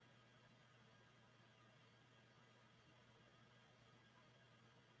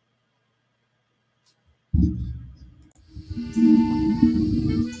And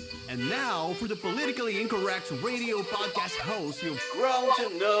now for the politically incorrect radio podcast host you've Grown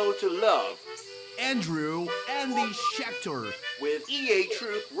to know to love Andrew Andy Shecktor. with EA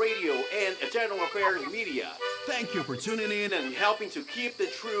Truth Radio and Eternal Affairs Media Thank you for tuning in and helping to keep the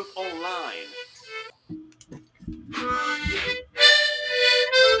truth online.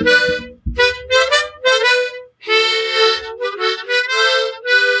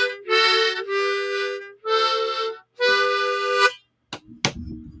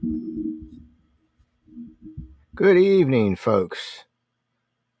 Good evening, folks.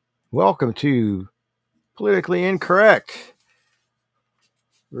 Welcome to Politically Incorrect.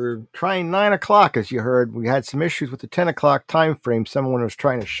 We're trying 9 o'clock, as you heard. We had some issues with the 10 o'clock time frame. Someone was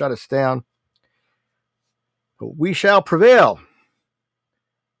trying to shut us down. But we shall prevail.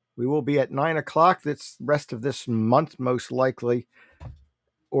 We will be at 9 o'clock the rest of this month, most likely,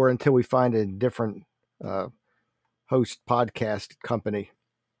 or until we find a different host podcast company.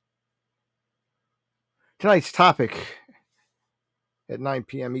 Tonight's topic at 9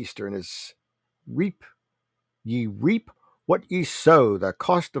 p.m. Eastern is Reap what ye sow, the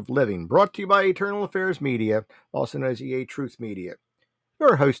cost of living, brought to you by Eternal Affairs Media, also known as EA Truth Media.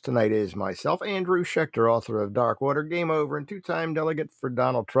 Your host tonight is myself, Andrew Shecktor, author of Darkwater, Game Over, and two-time delegate for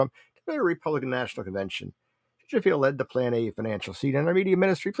Donald Trump to the Republican National Convention. Should you feel led to plant a financial seed in our media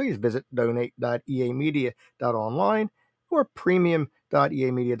ministry, please visit donate.eamedia.online or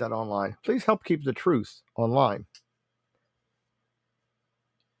premium.eamedia.online. Please help keep the truth online.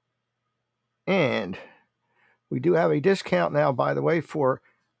 And we do have a discount now, by the way, for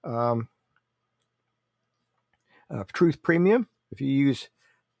Truth Premium. If you use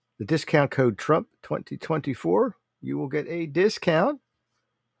the discount code Trump 2024, you will get a discount,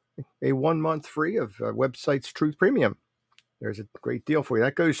 a 1 month free of website's Truth Premium. There's a great deal for you.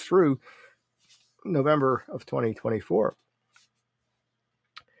 That goes through November of 2024.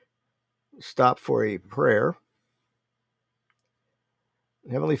 Stop for a prayer.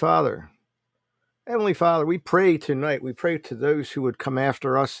 Heavenly Father, we pray tonight. We pray to those who would come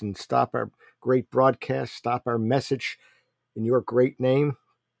after us and stop our great broadcast, stop our message in your great name.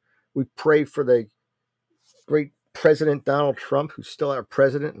 We pray for the great President Donald Trump, who's still our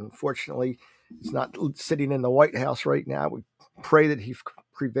president. Unfortunately, he's not sitting in the White House right now. We pray that he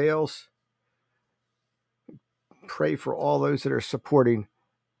prevails. Pray for all those that are supporting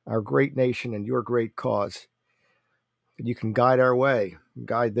our great nation and your great cause. That you can guide our way,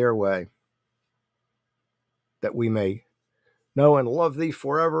 guide their way, that we may know and love thee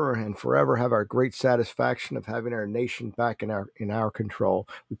forever and forever have our great satisfaction of having our nation back in our control.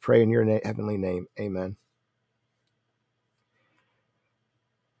 We pray in your heavenly name. Amen.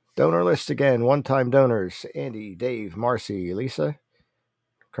 Donor list again. One-time donors: Andy, Dave, Marcy, Lisa.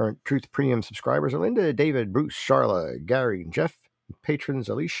 Current Truth Premium subscribers are Linda, David, Bruce, Charla, Gary, Jeff. Patrons: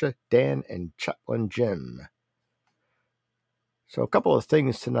 Alicia, Dan, and Chaplain Jim. So a couple of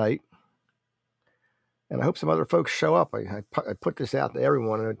things tonight, and I hope some other folks show up. I put this out to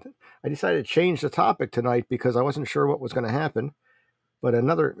everyone, and I decided to change the topic tonight because I wasn't sure what was going to happen. But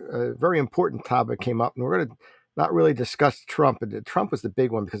another very important topic came up, and we're going to not really discuss Trump. Trump was the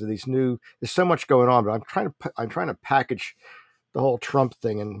big one because of there's so much going on. But I'm trying to package the whole Trump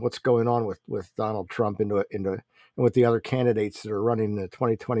thing and what's going on with Donald Trump into and with the other candidates that are running the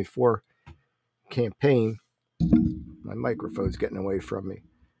 2024 campaign. My microphone's getting away from me.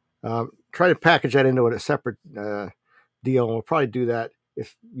 Try to package that into a separate deal, and we'll probably do that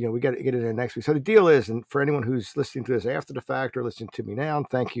if we get it in there next week. So the deal is, and for anyone who's listening to this after the fact or listening to me now,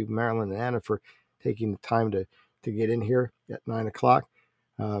 thank you, Marilyn and Anna, for taking the time to get in here at 9 o'clock.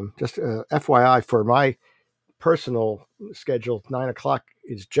 Just FYI, for my personal schedule, 9 o'clock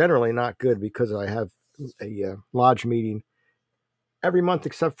is generally not good because I have a lodge meeting every month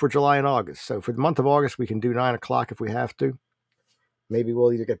except for July and August. So for the month of August, we can do 9 o'clock if we have to. Maybe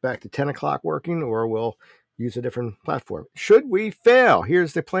we'll either get back to 10 o'clock working or we'll use a different platform. Should we fail,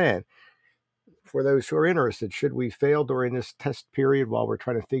 here's the plan. For those who are interested, should we fail during this test period while we're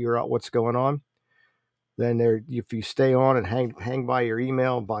trying to figure out what's going on, then if you stay on and hang by your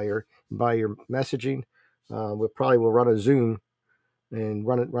email, by your messaging, we probably will run a Zoom and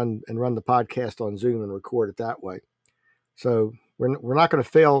run the podcast on Zoom and record it that way. So we're not going to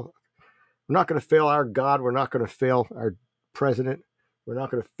fail. We're not going to fail our God. We're not going to fail our president. We're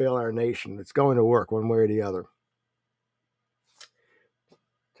not going to fail our nation. It's going to work one way or the other.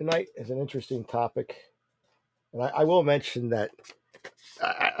 Tonight is an interesting topic, and I will mention that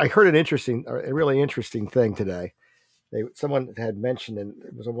I heard a really interesting thing today. Someone had mentioned, and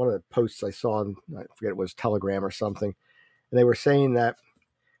it was on one of the posts I saw, I forget, it was Telegram or something, and they were saying that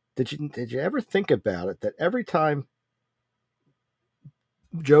did you ever think about it that every time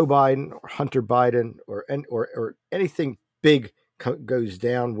Joe Biden or Hunter Biden or anything big goes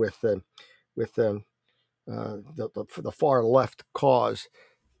down with the far left cause,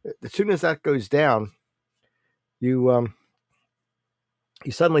 as soon as that goes down, you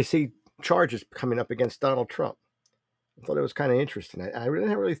you suddenly see charges coming up against Donald Trump. I thought it was kind of interesting. I really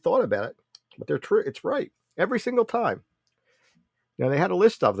haven't really thought about it, but they're true. It's right every single time. You know, they had a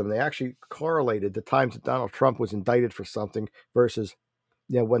list of them. They actually correlated the times that Donald Trump was indicted for something versus,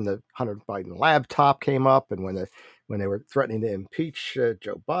 you know, when the Hunter Biden laptop came up and when they were threatening to impeach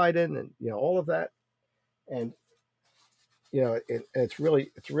Joe Biden and, you know, all of that. And, you know, it's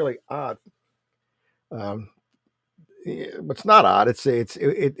really odd. It's not odd.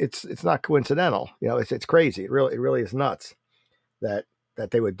 It's not coincidental. You know, it's crazy. It really is nuts that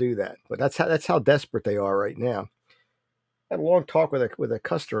they would do that. But that's how desperate they are right now. I had a long talk with a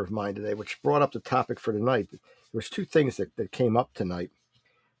customer of mine today, which brought up the topic for tonight. There was two things that came up tonight,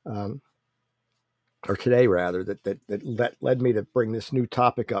 or today rather, that led me to bring this new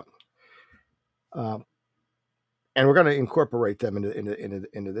topic up. And we're going to incorporate them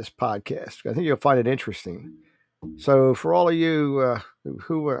into this podcast. I think you'll find it interesting. So for all of you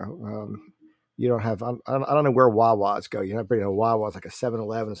who you don't have, I don't know where Wawas go. You know, a Wawa is like a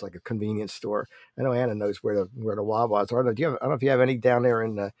 7-Eleven. It's like a convenience store. I know Anna knows where the Wawas are. I don't know if you have any down there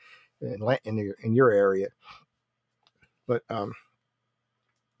in your area, but down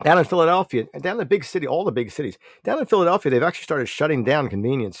in Philadelphia, down in the big city, all the big cities, down in Philadelphia, they've actually started shutting down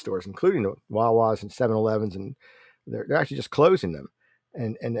convenience stores, including the Wawas and 7-Elevens, and they're actually just closing them.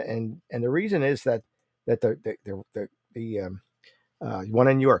 And the reason is that the one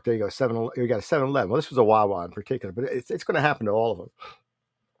in New York, there you go, you got a 7-Eleven. Well, this was a Wawa in particular, but it's going to happen to all of them.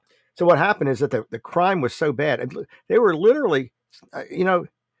 So what happened is that the crime was so bad, and they were literally, they're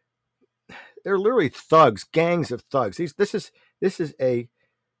literally thugs, gangs of thugs. This is a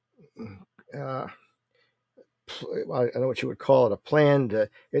I don't know what you would call it, a planned.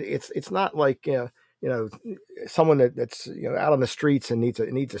 It's not like someone that's out on the streets and needs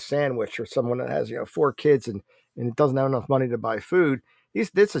a sandwich, or someone that has 4 kids and it doesn't have enough money to buy food.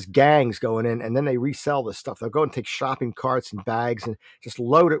 This is gangs going in, and then they resell this stuff. They'll go and take shopping carts and bags and just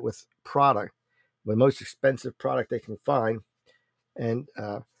load it with product, the most expensive product they can find, and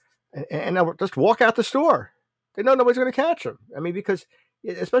they'll just walk out the store. They know nobody's going to catch them. I mean, because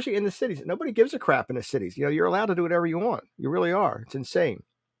especially in the cities, nobody gives a crap in the cities. You're allowed to do whatever you want. You really are. It's insane.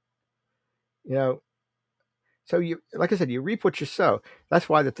 So you, like I said, you reap what you sow. That's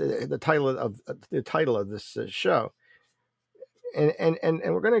why the title of this show. And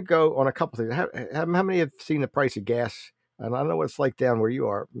we're going to go on a couple things. How many have seen the price of gas? And I don't know what it's like down where you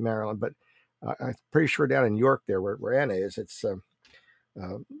are, Maryland, but I'm pretty sure down in York, there where Anna is, it's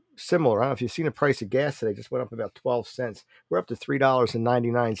similar. I don't know if you've seen the price of gas today. Just went up about 12 cents. We're up to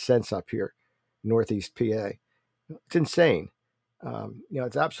 $3.99 up here, Northeast PA. It's insane.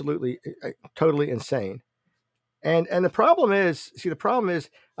 It's absolutely, totally insane. And the problem is,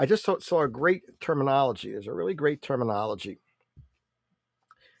 I just saw a great terminology. There's a really great terminology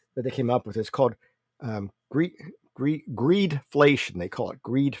that they came up with. It's called greedflation. They call it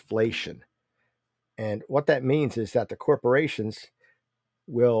greedflation. And what that means is that the corporations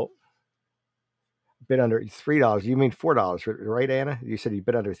will bid under $3. You mean $4, right, Anna? You said you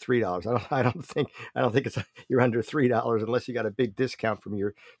bid under $3. I don't think you're under $3 unless you got a big discount from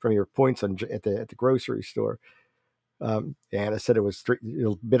your points at the grocery store. Anna said it was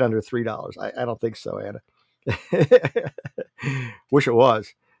it'll bid under $3. I don't think so, Anna. Wish it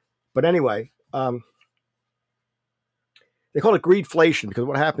was, but anyway, they call it greedflation because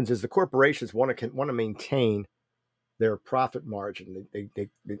what happens is the corporations want to maintain their profit margin. They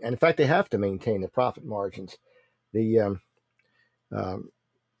and in fact they have to maintain the profit margins. The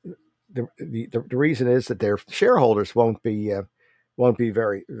reason is that their shareholders won't be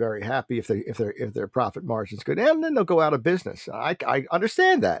very, very happy if their profit margins go down, and then they'll go out of business. I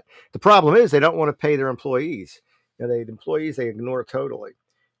understand that. The problem is they don't want to pay their employees. The employees they ignore totally.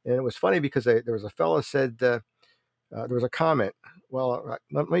 And it was funny because there was a fellow said there was a comment. Well,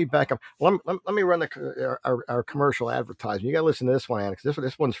 let me back up. Let me run our commercial advertisement. You got to listen to this one, Anna, because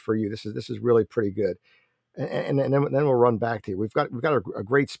this one's for you. This is really pretty good. And then we'll run back to you. We've got a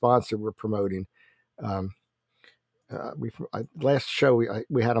great sponsor we're promoting. Last show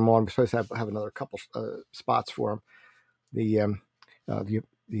we had them on. We're supposed to have another couple spots for them. The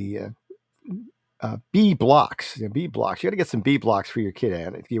B blocks. B blocks. You got to get some B blocks for your kid,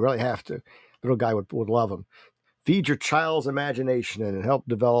 Anna. You really have to. Little guy would love them. Feed your child's imagination and help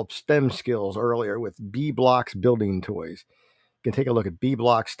develop STEM skills earlier with B blocks building toys. You can take a look at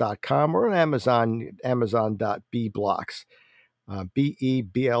bblocks.com or on Amazon, amazon.bblocks,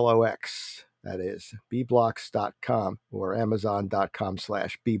 BEBLOX. That is bblocks.com or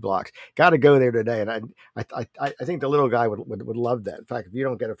amazon.com/bblocks. Got to go there today. And I think the little guy would love that. In fact, if you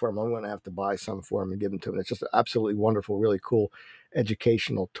don't get it for him, I'm going to have to buy some for him and give them to him. It's just an absolutely wonderful, really cool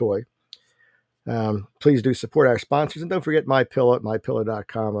educational toy. Please do support our sponsors, and don't forget MyPillow at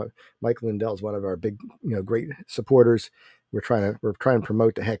mypillow.com. Mike Lindell is one of our big, great supporters. We're trying to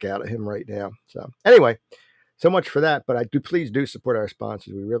promote the heck out of him right now. So anyway, so much for that. But please do support our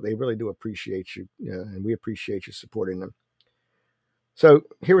sponsors. They really do appreciate you, and we appreciate you supporting them. So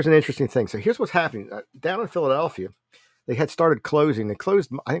here was an interesting thing. So here's what's happening down in Philadelphia. They had started closing. They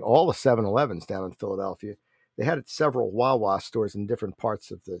closed, I think, all the 7-Elevens down in Philadelphia. They had several Wawa stores in different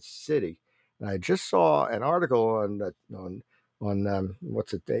parts of the city. And I just saw an article on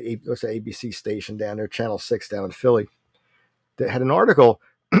what's the ABC station down there, Channel 6 down in Philly. They had an article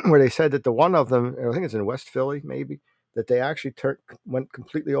where they said that the one of them, I think it's in West Philly, maybe, that they actually went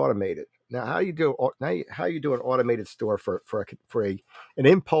completely automated. Now, how you do an automated store for an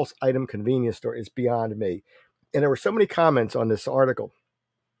impulse item convenience store is beyond me. And there were so many comments on this article.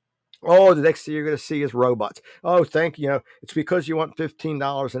 Oh, the next thing you're going to see is robots. Oh, thank you. It's because you want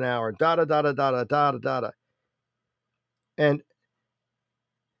 $15 an hour. Da da da da da da da da. And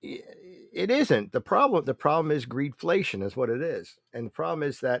it isn't the problem. The problem is greedflation, is what it is. And the problem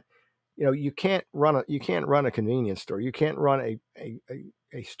is that you can't run a convenience store. You can't run a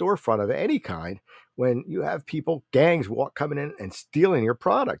storefront of any kind when you have gangs coming in and stealing your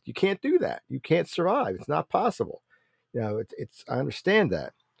product. You can't do that. You can't survive. It's not possible. I understand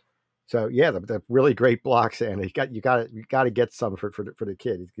that. So yeah, the really great blocks, and you got to get some for the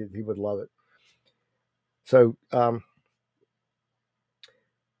kid. He would love it. So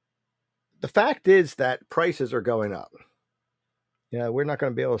the fact is that prices are going up. We're not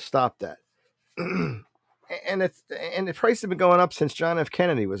going to be able to stop that. and the prices have been going up since John F.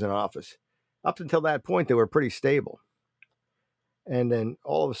 Kennedy was in office. Up until that point, they were pretty stable. And then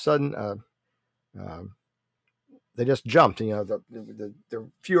all of a sudden, they just jumped. There are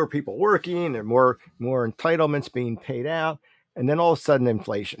fewer people working. There are more entitlements being paid out. And then all of a sudden,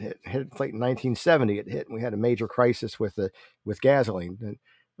 inflation hit. It hit like in 1970. It hit, and we had a major crisis with gasoline. And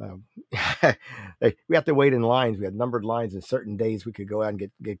we have to wait in lines. We had numbered lines, and certain days we could go out and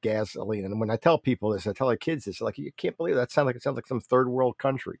get gasoline. And when I tell people this, I tell our kids this, like, you can't believe that. It sounds like some third world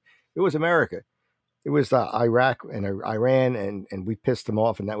country. It was America. It was Iraq and Iran, and we pissed them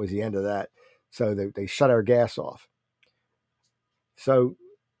off, and that was the end of that. So they shut our gas off. So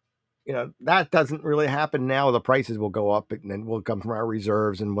that doesn't really happen now. The prices will go up, and then we'll come from our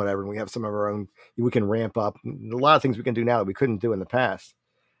reserves and whatever. And we have some of our own. We can ramp up a lot of things we can do now that we couldn't do in the past,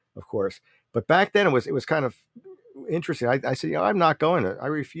 of course. But back then it was kind of interesting. I said, I'm not going to. I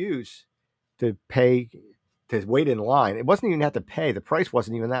refuse to pay to wait in line. It wasn't even have to pay. The price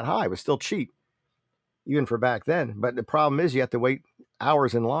wasn't even that high. It was still cheap, even for back then. But the problem is you have to wait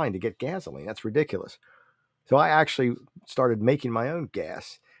hours in line to get gasoline. That's ridiculous. So I actually started making my own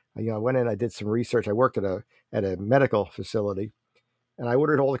gas. I went in, I did some research. I worked at a medical facility, and I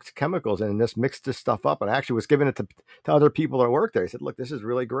ordered all the chemicals and just mixed this stuff up. And I actually was giving it to other people that work there. I said, look, this is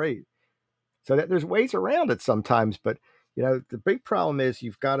really great. So there's ways around it sometimes, but the big problem is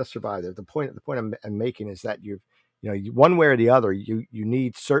you've got to survive. The point I'm making is that one way or the other, you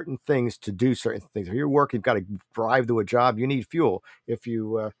need certain things to do certain things. If you're working, you've got to drive to a job. You need fuel. If we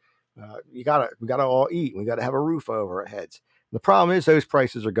gotta all eat. We got to have a roof over our heads. The problem is those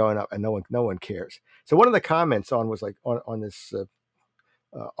prices are going up, and no one cares. So one of the comments was like on this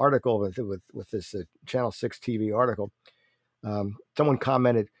article with this Channel 6 TV article. Someone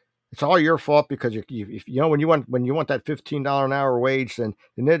commented, "It's all your fault because when you want that $15 an hour wage, then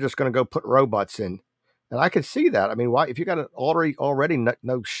they're just going to go put robots in." And I can see that. I mean, why, if you got already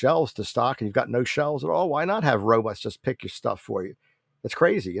no shelves to stock and you've got no shelves at all, why not have robots just pick your stuff for you? That's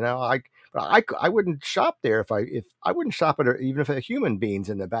crazy. I wouldn't shop there if I wouldn't shop at it even if a human being's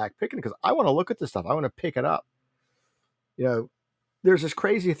in the back picking it, because I want to look at the stuff. I want to pick it up. There's this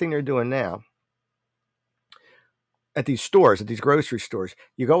crazy thing they're doing now at these stores, at these grocery stores.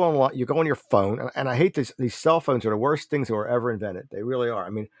 You go on your phone, and I hate this. These cell phones are the worst things that were ever invented. They really are.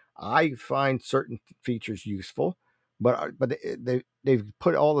 I mean, I find certain features useful, but they've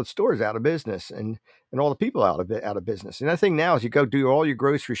put all the stores out of business and all the people out of business. And the thing now is you go do all your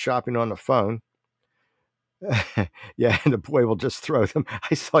grocery shopping on the phone. Yeah, and the boy will just throw them. I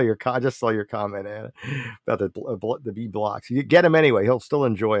just saw your comment, Anna, about the B blocks. You get him anyway; he'll still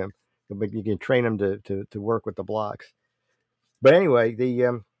enjoy them. You can train him to work with the blocks. But anyway,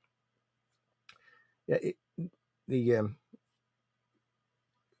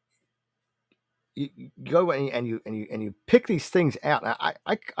 you go and you pick these things out.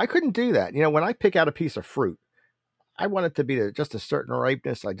 I couldn't do that. When I pick out a piece of fruit, I want it to be just a certain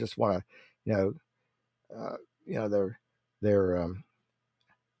ripeness. I just want to, you know, uh, they're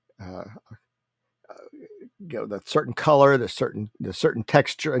uh, the certain color, the certain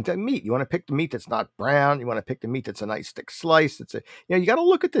texture, and the meat. You want to pick the meat that's not brown. You want to pick the meat that's a nice thick slice. You got to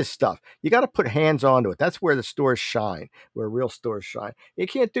look at this stuff. You got to put hands onto it. That's where the stores shine, where real stores shine. You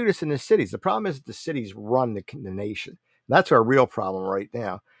can't do this in the cities. The problem is that the cities run the nation. That's our real problem right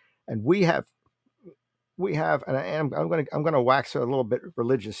now, and we have, and I'm gonna wax a little bit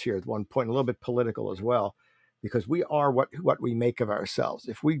religious here at one point, a little bit political as well, because we are what we make of ourselves.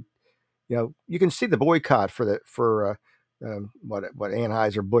 If we you can see the boycott for what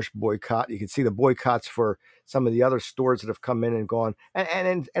Anheuser-Busch boycott. You can see the boycotts for some of the other stores that have come in and gone,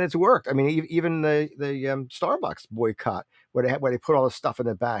 and it's worked. I mean, even the Starbucks boycott, where they put all the stuff in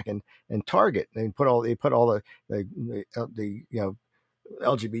the back, and Target, they put all the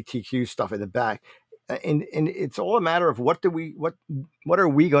LGBTQ stuff in the back, and it's all a matter of what are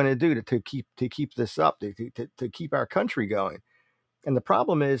we going to do to keep this up, to keep our country going. And the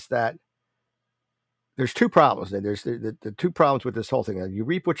problem is that there's two problems. There's the two problems with this whole thing. You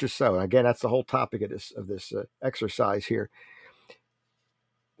reap what you sow. And again, that's the whole topic of this exercise here.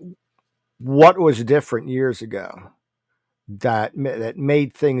 What was different years ago that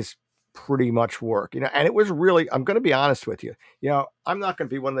made things pretty much work? And it was really. I'm going to be honest with you. I'm not going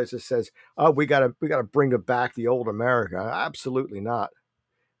to be one of those that says, "Oh, we got to bring back the old America." Absolutely not.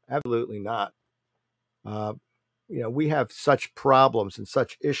 Absolutely not. Uh, we have such problems and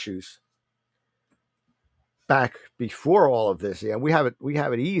such issues back before all of this. Yeah, we have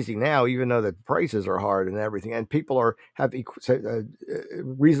it easy now, even though the prices are hard and everything, and people have a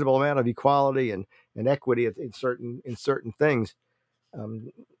reasonable amount of equality and equity in certain things. Um,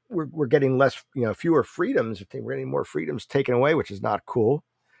 we're getting less, fewer freedoms. We're getting more freedoms taken away, which is not cool.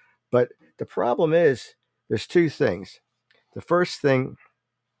 But the problem is, there's two things. The first thing,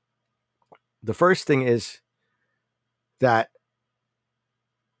 is that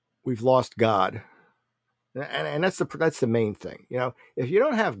we've lost God. And that's the main thing. If you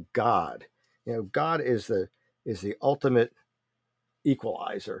don't have God, God is the ultimate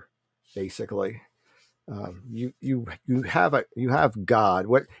equalizer, basically. You have God.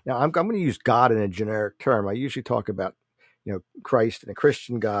 What now? I'm going to use God in a generic term. I usually talk about Christ and a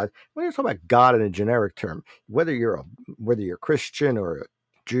Christian God. When you talk about God in a generic term, whether you're Christian or a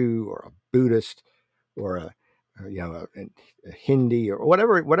Jew or a Buddhist or a Hindi or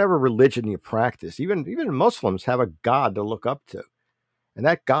whatever religion you practice, even Muslims have a God to look up to, and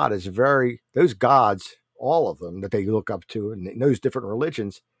that God is those gods, all of them that they look up to in those different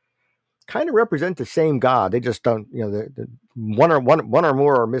religions, kind of represent the same God. They just don't, the one or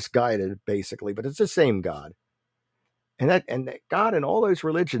more are misguided, basically, but it's the same God. And that God and all those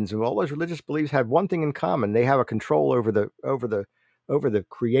religions and all those religious beliefs have one thing in common: they have a control over the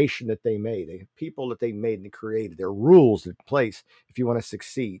creation that they made, the people that they made and created. Their rules in place if you want to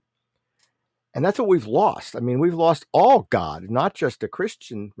succeed. And that's what we've lost. I mean, we've lost all God, not just the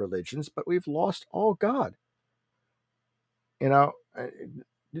Christian religions, but we've lost all God. You know, I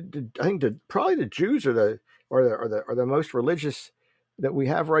think probably the Jews are the most religious that we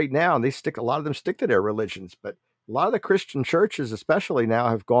have right now, and a lot of them stick to their religions. But a lot of the Christian churches, especially now,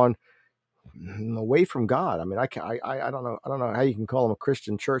 have gone away from God. I mean, I don't know how you can call them a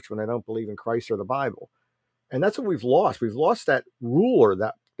Christian church when they don't believe in Christ or the Bible. And that's what we've lost. We've lost that ruler,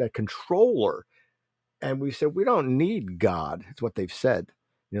 that controller, and we said we don't need God. It's what they've said.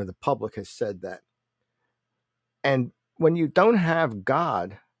 The public has said that. And when you don't have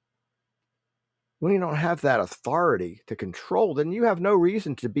God, when you don't have that authority to control, then you have no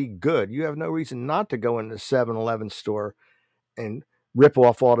reason to be good. You have no reason not to go into the 7-Eleven store and rip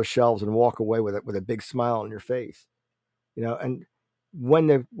off all the shelves and walk away with a big smile on your face. And when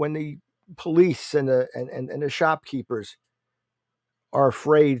the police and the shopkeepers are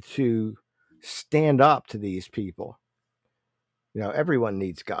afraid to stand up to these people, everyone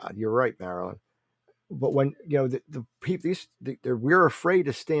needs God. You're right, Marilyn. But when the people, we're afraid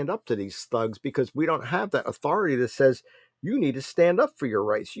to stand up to these thugs because we don't have that authority that says you need to stand up for your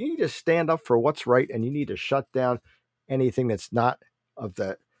rights. You need to stand up for what's right, and you need to shut down anything that's not of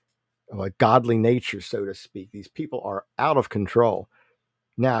a godly nature, so to speak. These people are out of control.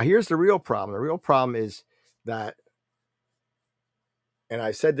 Now, here's the real problem. The real problem is that, and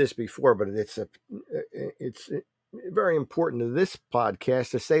I said this before, but it's very important to this podcast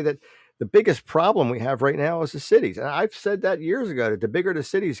to say that the biggest problem we have right now is the cities. And I've said that years ago, that the bigger the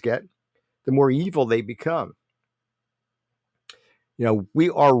cities get, the more evil they become. we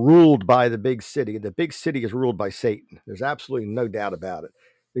are ruled by the big city. The big city is ruled by Satan. There's absolutely no doubt about it.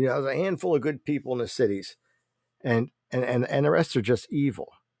 There's a handful of good people in the cities, and the rest are just evil.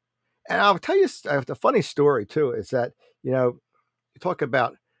 And I'll tell you the funny story too is that you talk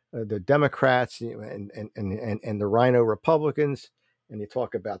about the Democrats and the Rhino Republicans, and you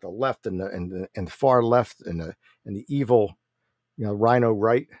talk about the left and the far left and the evil Rhino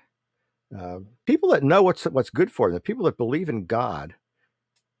right. People that know what's good for them, the people that believe in God,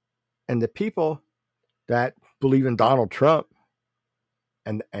 and the people that believe in Donald Trump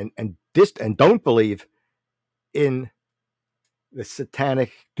and don't believe in the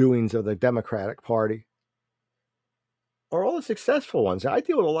satanic doings of the Democratic Party are all the successful ones. I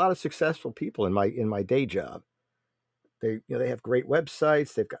deal with a lot of successful people in my day job. They have great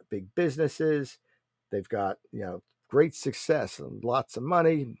websites, they've got big businesses, they've got great success and lots of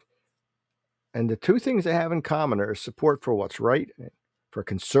money. And the two things they have in common are support for what's right, for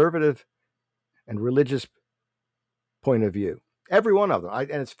conservative and religious point of view. Every one of them.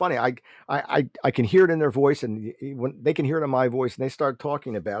 And it's funny. I can hear it in their voice, and when they can hear it in my voice, and they start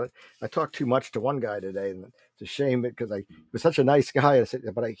talking about it. I talked too much to one guy today, and it's a shame because he was such a nice guy. I said,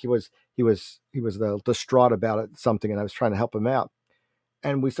 but he was distraught about it, something, and I was trying to help him out.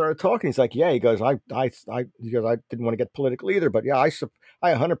 And we started talking. He's like, "Yeah," he goes, "I didn't want to get political either, but yeah, I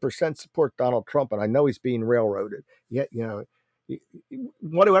 100% support Donald Trump, and I know he's being railroaded. Yet,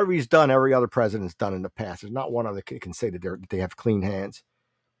 whatever he's done, every other president's done in the past. There's not one of them that can say that they have clean hands.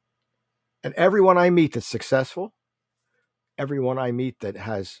 And everyone I meet that's successful, everyone I meet that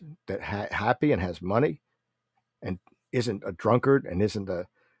happy and has money, and isn't a drunkard and isn't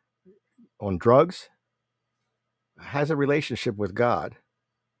on drugs, has a relationship with God,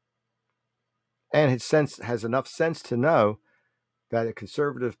 and has enough sense to know that a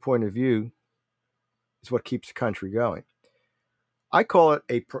conservative point of view is what keeps the country going. I call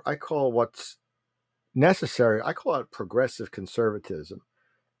what's necessary. I call it progressive conservatism.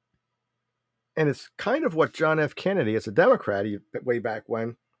 And it's kind of what John F. Kennedy, as a Democrat, way back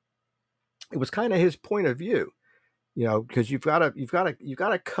when, it was kind of his point of view, because you've got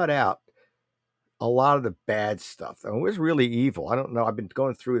to cut out a lot of the bad stuff. I mean, it was really evil. I don't know. I've been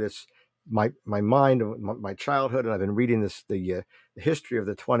going through this, my mind, my childhood, and I've been reading the history of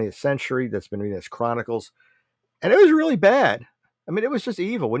the 20th century. That's been reading this Chronicles, and it was really bad. I mean, it was just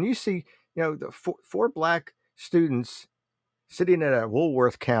evil. When you see, the four black students sitting at a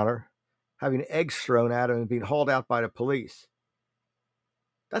Woolworth counter, having eggs thrown at them and being hauled out by the police.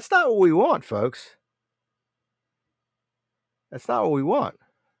 That's not what we want, folks. That's not what we want.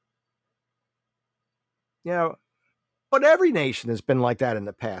 But every nation has been like that in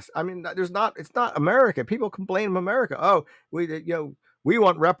the past. I mean, it's not America. People complain of America. Oh, we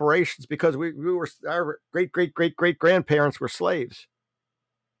want reparations because our great grandparents were slaves.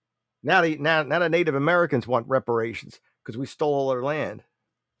 Now the Native Americans want reparations because we stole all their land,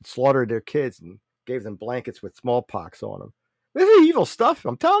 slaughtered their kids, and gave them blankets with smallpox on them. This is evil stuff.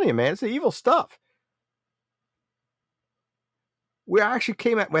 I'm telling you, man, it's evil stuff. We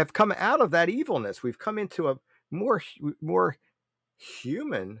have come out of that evilness. We've come into a more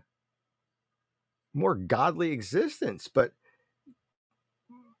human, more godly existence, but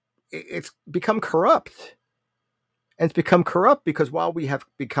it's become corrupt. And it's become corrupt because while we have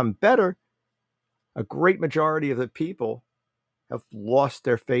become better, a great majority of the people have lost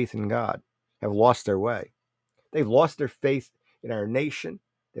their faith in God, have lost their way. They've lost their faith in our nation.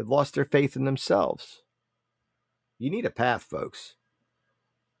 They've lost their faith in themselves. You need a path, folks.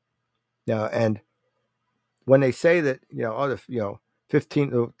 Now, and when they say that,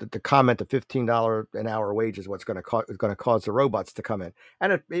 the comment of $15 an hour wage is what's going to cause the robots to come in,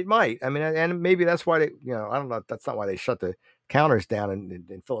 and it might. I mean, and maybe that's why they, I don't know. That's not why they shut the counters down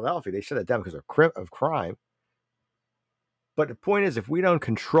in Philadelphia. They shut it down because of crime. But the point is, if we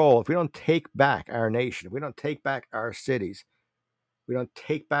don't take back our nation, if we don't take back our cities, we don't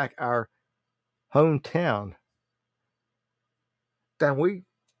take back our hometown, then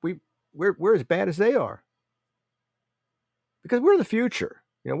we're as bad as they are. Because we're the future.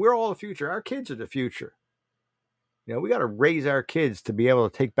 We're all the future. Our kids are the future. We got to raise our kids to be able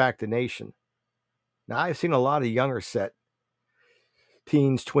to take back the nation. Now, I've seen a lot of younger set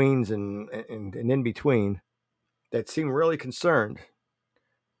teens, tweens, and in between that seem really concerned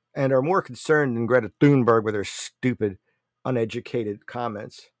and are more concerned than Greta Thunberg with her stupid, uneducated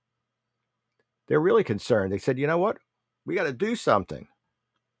comments. They're really concerned. They said, you know what? We got to do something.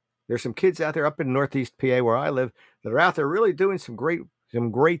 There's some kids out there up in Northeast PA where I live that are out there really doing some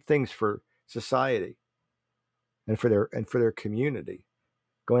great things for society and for their community,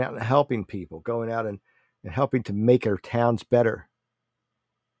 going out and helping people, going out and helping to make our towns better,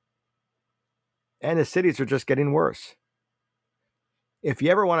 And the cities are just getting worse. If you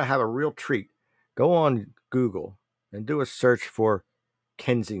ever want to have a real treat, go on Google and do a search for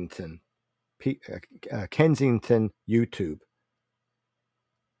Kensington, Kensington YouTube,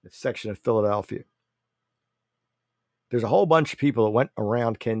 the section of Philadelphia. There's a whole bunch of people that went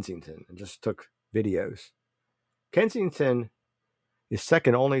around Kensington and just took videos. Kensington is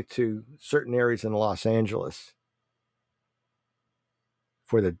second only to certain areas in Los Angeles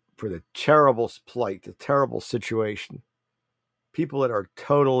for the terrible plight, the terrible situation. People that are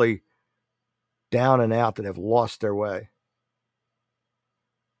totally down and out, that have lost their way.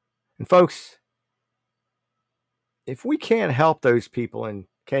 And folks, if we can't help those people in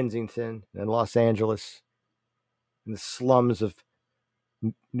Kensington and Los Angeles, in the slums of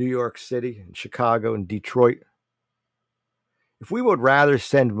New York City and Chicago and Detroit, if we would rather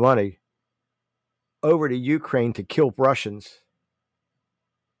send money over to Ukraine to kill Russians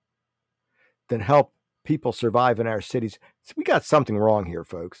than help people survive in our cities, we got something wrong here,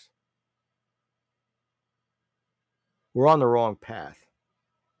 folks. We're on the wrong path.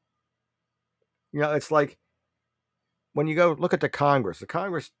 It's like when you go look at the Congress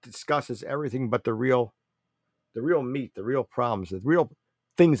discusses everything but the real meat, the real problems, the real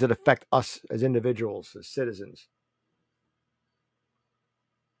things that affect us as individuals, as citizens.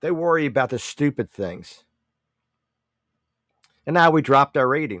 They worry about the stupid things. And now we dropped our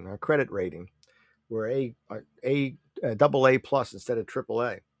rating, our credit rating. We're double A plus instead of triple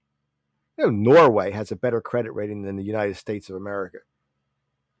A. Norway has a better credit rating than the United States of America.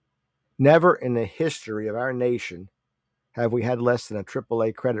 Never in the history of our nation have we had less than a triple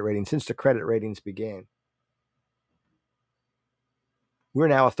A credit rating since the credit ratings began. We're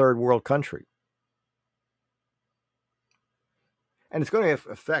now a third world country. And it's going to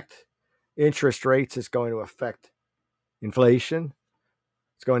affect interest rates. It's going to affect inflation.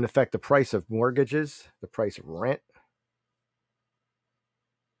 It's going to affect the price of mortgages, the price of rent.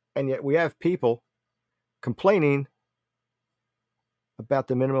 And yet we have people complaining about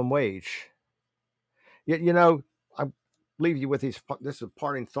the minimum wage. Yet, I leave you with this is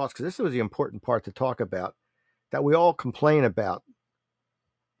parting thoughts, because this was the important part to talk about, that we all complain about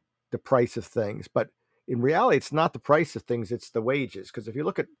the price of things. But in reality, it's not the price of things, it's the wages. Because if you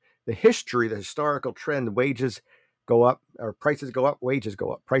look at the historical trend, wages go up, or prices go up, wages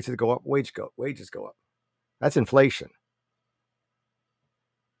go up, prices go up, wages go up. That's inflation.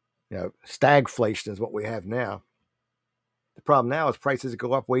 Stagflation is what we have now. The problem now is prices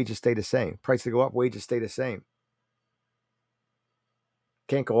go up, wages stay the same. Prices go up, wages stay the same.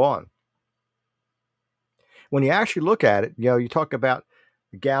 Can't go on. When you actually look at it, you talk about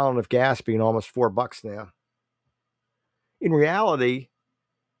a gallon of gas being almost $4 now. In reality,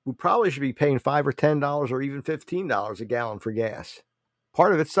 we probably should be paying $5 or $10 or even $15 a gallon for gas.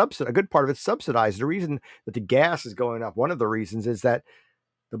 Part of it's subsidized. A good part of it's subsidized. The reason that the gas is going up, one of the reasons, is that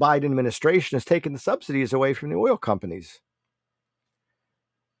the Biden administration has taken the subsidies away from the oil companies.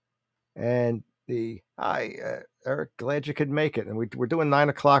 And Eric, glad you could make it. And we're doing 9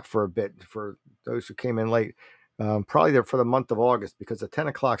 o'clock for a bit for those who came in late. Probably there for the month of August, because the 10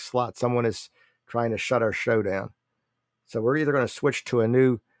 o'clock slot, someone is trying to shut our show down. So we're either going to switch to a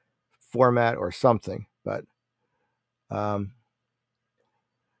new format or something. But so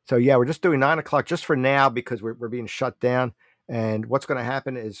yeah, we're just doing 9 o'clock just for now, because we're being shut down. And what's going to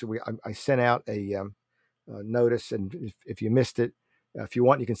happen is I sent out a notice, and if you missed it, if you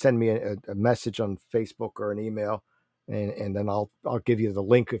want, you can send me a message on Facebook or an email, and then I'll give you the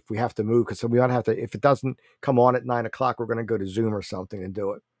link if we have to move, because we might have to. If it doesn't come on at 9 o'clock, we're going to go to Zoom or something and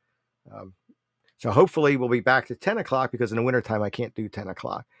do it. So hopefully we'll be back to 10 o'clock, because in the wintertime I can't do 10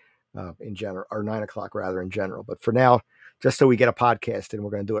 o'clock in general, or 9 o'clock rather in general. But for now, just so we get a podcast in,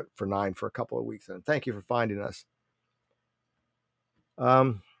 we're going to do it for 9 for a couple of weeks. And thank you for finding us.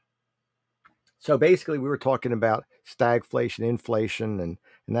 So basically, we were talking about stagflation, inflation, and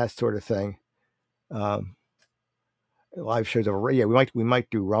that sort of thing. Live shows over. Yeah, we might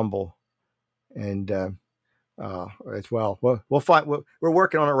do Rumble, and as well. We'll find. We're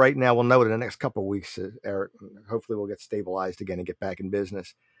working on it right now. We'll know it in the next couple of weeks, Eric. Hopefully, we'll get stabilized again and get back in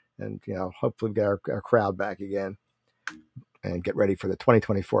business, and hopefully get our crowd back again, and get ready for the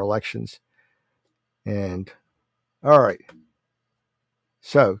 2024 elections. And all right,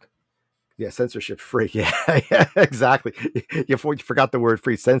 so. Yeah, censorship free. Yeah, exactly. You forgot the word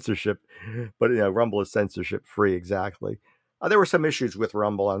free, censorship, but Rumble is censorship free. Exactly. There were some issues with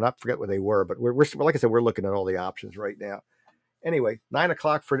Rumble. I forget what they were, but we're like I said, we're looking at all the options right now. Anyway, 9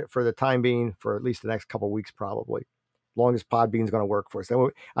 o'clock for the time being, for at least the next couple of weeks, probably. As long as Podbean's going to work for us. Then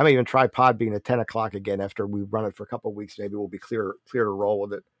I may even try Podbean at 10 o'clock again after we run it for a couple of weeks. Maybe we'll be clear to roll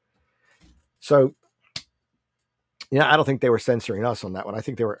with it. So, I don't think they were censoring us on that one. I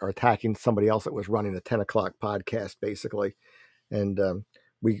think they were attacking somebody else that was running the 10 o'clock podcast, basically. And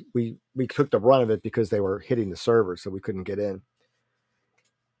we took the run of it because they were hitting the server, so we couldn't get in.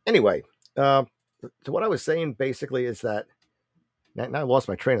 Anyway, so what I was saying basically is that now I lost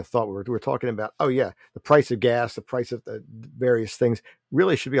my train of thought. We were talking about, oh yeah, the price of gas, the price of the various things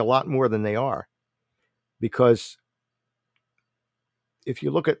really should be a lot more than they are, because if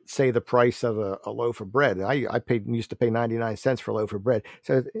you look at, say, the price of a loaf of bread, and I used to pay 99 cents for a loaf of bread.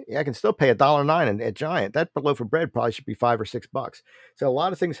 So I can still pay $1.09 at Giant. That loaf of bread probably should be $5 or $6. So a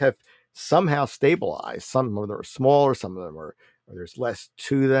lot of things have somehow stabilized. Some of them are smaller, some of them are, or there's less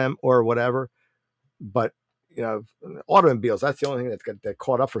to them or whatever. But automobiles, that's the only thing that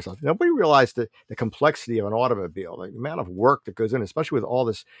caught up for something. Nobody realized the complexity of an automobile, the amount of work that goes in, especially with all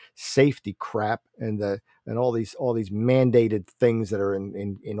this safety crap and all these mandated things that are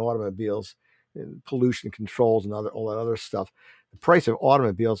in automobiles, and pollution controls and all that other stuff. The price of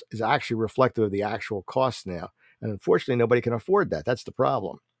automobiles is actually reflective of the actual cost now, and unfortunately, nobody can afford that. That's the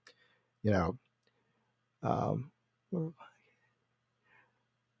problem. Um,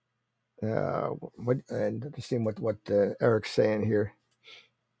 what and just seeing what Eric's saying here.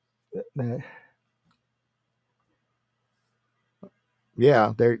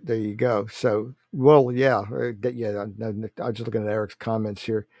 Yeah, there you go. So, well, yeah, yeah. I was just looking at Eric's comments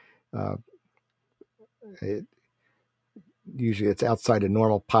here. Uh, it, Usually, it's outside of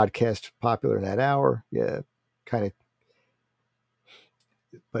normal podcast popular in that hour. Yeah, kind of.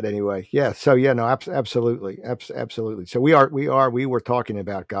 But anyway, yeah. So yeah, no, absolutely, absolutely. So we were talking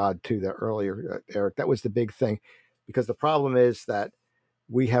about God too that earlier, Eric. That was the big thing, because the problem is that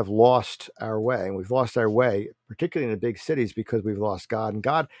we have lost our way, and we've lost our way, particularly in the big cities, because we've lost God. And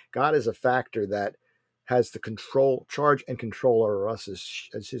God is a factor that has the charge and control over us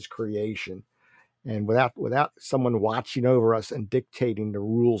as His creation. And without someone watching over us and dictating the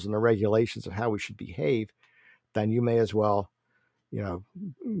rules and the regulations of how we should behave, then you may as well,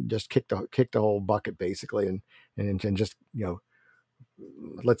 just kick the whole bucket, basically, and just,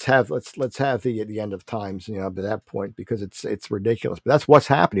 let's have the end of times, at that point, because it's ridiculous. But that's what's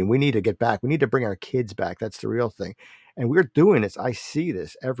happening. We need to get back. We need to bring our kids back. That's the real thing, and we're doing this. I see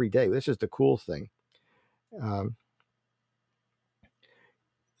this every day. This is the cool thing. Um,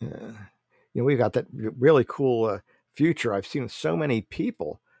 uh, we've got that really cool future. I've seen so many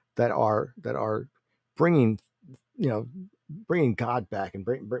people that are bringing, you know, bringing God back, and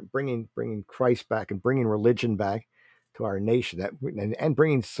bringing Christ back, and bringing religion back to our nation, and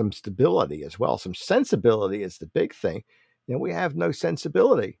bringing some stability as well. Some sensibility is the big thing. We have no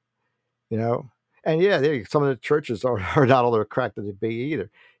sensibility, you know. And yeah, some of the churches are not all the crack that they be either.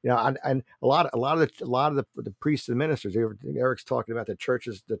 And a lot of the priests and ministers. Eric's talking about the church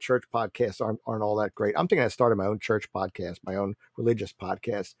podcasts aren't all that great. I'm thinking of starting my own church podcast, my own religious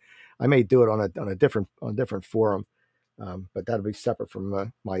podcast. I may do it on a different forum, but that'll be separate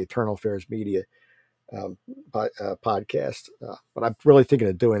from my Eternal Affairs Media podcast. But I'm really thinking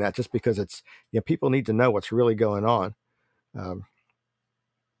of doing that, just because it's, people need to know what's really going on. Um,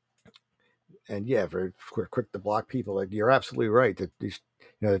 and yeah, very quick to block people. Like, you're absolutely right that these,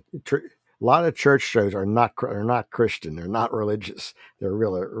 a lot of church shows are not Christian. They're not religious. They're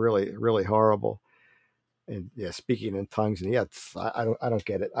really, really, really horrible. And yeah, speaking in tongues, and yeah, I don't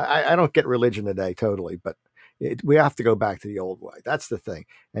get it. I don't get religion today totally, but we have to go back to the old way. That's the thing.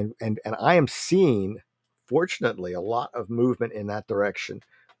 And I am seeing, fortunately, a lot of movement in that direction,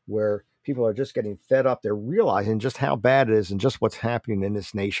 where people are just getting fed up. They're realizing just how bad it is and just what's happening in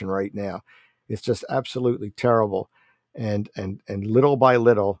this nation right now. It's just absolutely terrible. And little by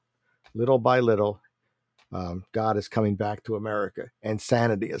little, God is coming back to America, and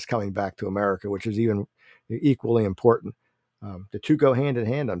sanity is coming back to America, which is even equally important. The two go hand in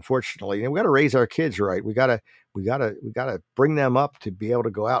hand, unfortunately. And we got to raise our kids right. We got to bring them up to be able to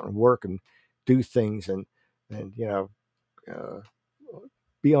go out and work and do things, and uh,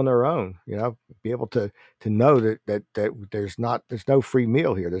 be on their own. Be able to know that there's no free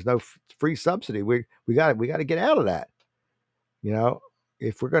meal here. There's no free subsidy. We got to get out of that. You know,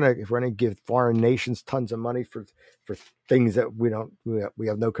 if we're gonna give foreign nations tons of money for things that we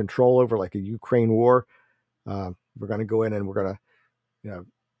have no control over, like a Ukraine war, we're gonna go in and we're gonna, you know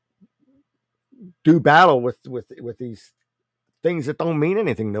do battle with these things that don't mean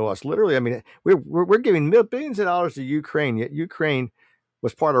anything to us. Literally, I mean, we're giving billions of dollars to Ukraine, yet Ukraine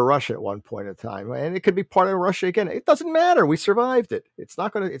was part of Russia at one point in time, and it could be part of Russia again. It doesn't matter. We survived it. It's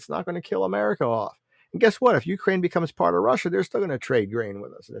not gonna kill America off. And guess what? If Ukraine becomes part of Russia, they're still going to trade grain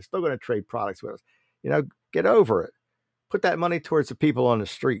with us, and they're still going to trade products with us. Get over it. Put that money towards the people on the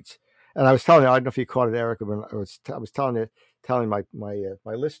streets. And I was telling you, I don't know if you caught it, Eric, when I was telling my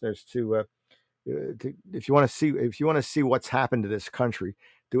listeners if you want to see what's happened to this country,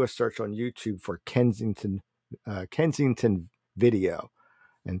 do a search on YouTube for Kensington video,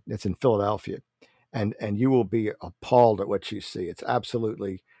 and it's in Philadelphia, and you will be appalled at what you see. It's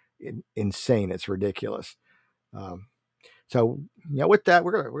absolutely insane. It's ridiculous. Um, so with that,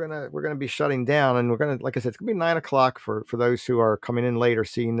 we're gonna be shutting down, and we're gonna, like I said, it's gonna be 9 o'clock for those who are coming in late or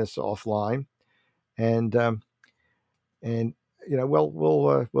seeing this offline, and and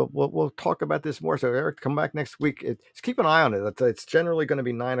we'll talk about this more. So Eric, come back next week. Just keep an eye on it. It's generally going to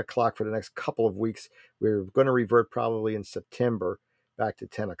be 9 o'clock for the next couple of weeks. We're going to revert probably in September back to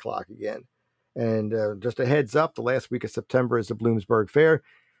 10 o'clock again. And just a heads up, the last week of September is the Bloomsburg Fair.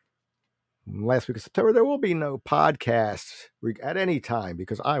 Last week of September, there will be no podcasts at any time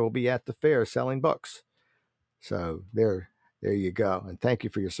because I will be at the fair selling books. So there you go. And thank you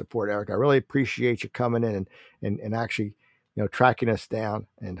for your support, Eric. I really appreciate you coming in and actually, tracking us down.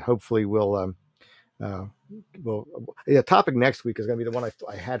 And hopefully the topic next week is going to be the one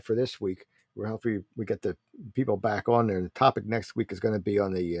I had for this week. Where hopefully we get the people back on there. And the topic next week is going to be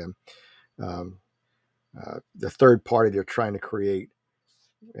on the third party they're trying to create,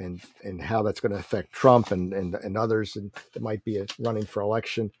 and how that's going to affect Trump and others that might be running for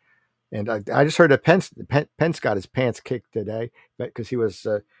election. And I just heard that Pence got his pants kicked today because he was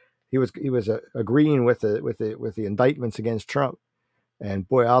agreeing with the indictments against Trump. And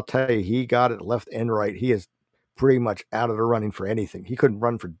boy, I'll tell you, he got it left and right. He is pretty much out of the running for anything. He couldn't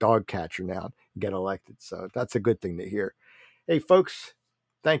run for dog catcher now and get elected. So that's a good thing to hear. Hey, folks,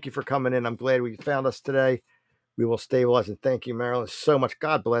 thank you for coming in. I'm glad we found us today. We will stabilize, and thank you, Marilyn, so much.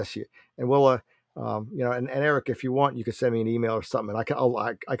 God bless you. And we'll, and Eric, if you want, you can send me an email or something. And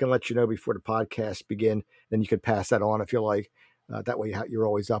I can let you know before the podcast begin. Then you could pass that on if you like. That way you're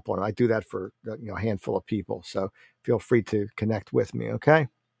always up on it. I do that for a handful of people. So feel free to connect with me. Okay.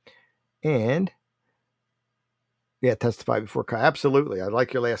 And yeah, testify before. Absolutely. I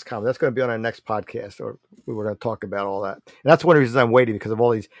like your last comment. That's going to be on our next podcast, or we were going to talk about all that. And that's one of the reasons I'm waiting, because of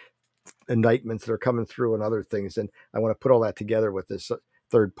all these indictments that are coming through and other things. And I want to put all that together with this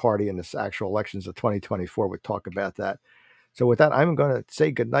third party and this actual elections of 2024. We'll talk about that. So with that, I'm going to say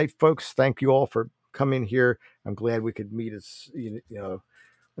good night, folks. Thank you all for coming here. I'm glad we could meet as,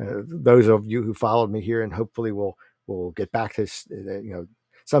 those of you who followed me here, and hopefully we'll get back to,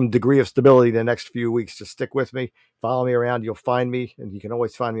 some degree of stability the next few weeks. Just stick with me, follow me around. You'll find me, and you can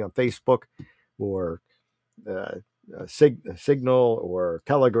always find me on Facebook or Signal or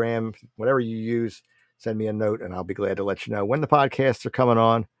Telegram, whatever you use. Send me a note, and I'll be glad to let you know when the podcasts are coming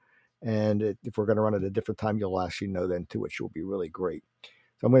on. And if we're going to run at a different time, you'll actually know then too, which will be really great.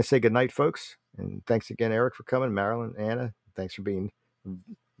 So I'm going to say good night, folks. And thanks again, Eric, for coming. Marilyn, Anna, thanks for being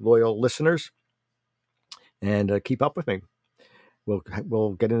loyal listeners. And keep up with me.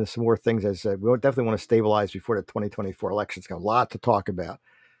 We'll get into some more things as we definitely want to stabilize before the 2024 elections. Got a lot to talk about.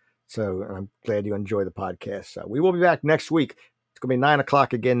 So I'm glad you enjoy the podcast. So we will be back next week. It's going to be 9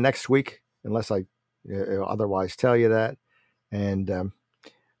 o'clock again next week, unless I otherwise tell you that. And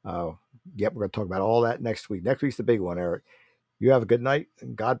we're going to talk about all that next week. Next week's the big one, Eric. You have a good night,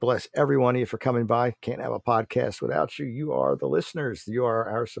 and God bless every one of you for coming by. Can't have a podcast without you. You are the listeners. You are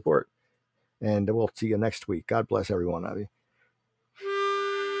our support. And we'll see you next week. God bless every one of you.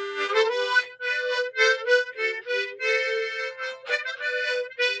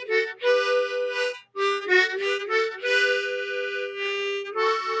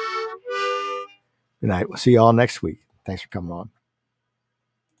 Good night. We'll see you all next week. Thanks for coming on.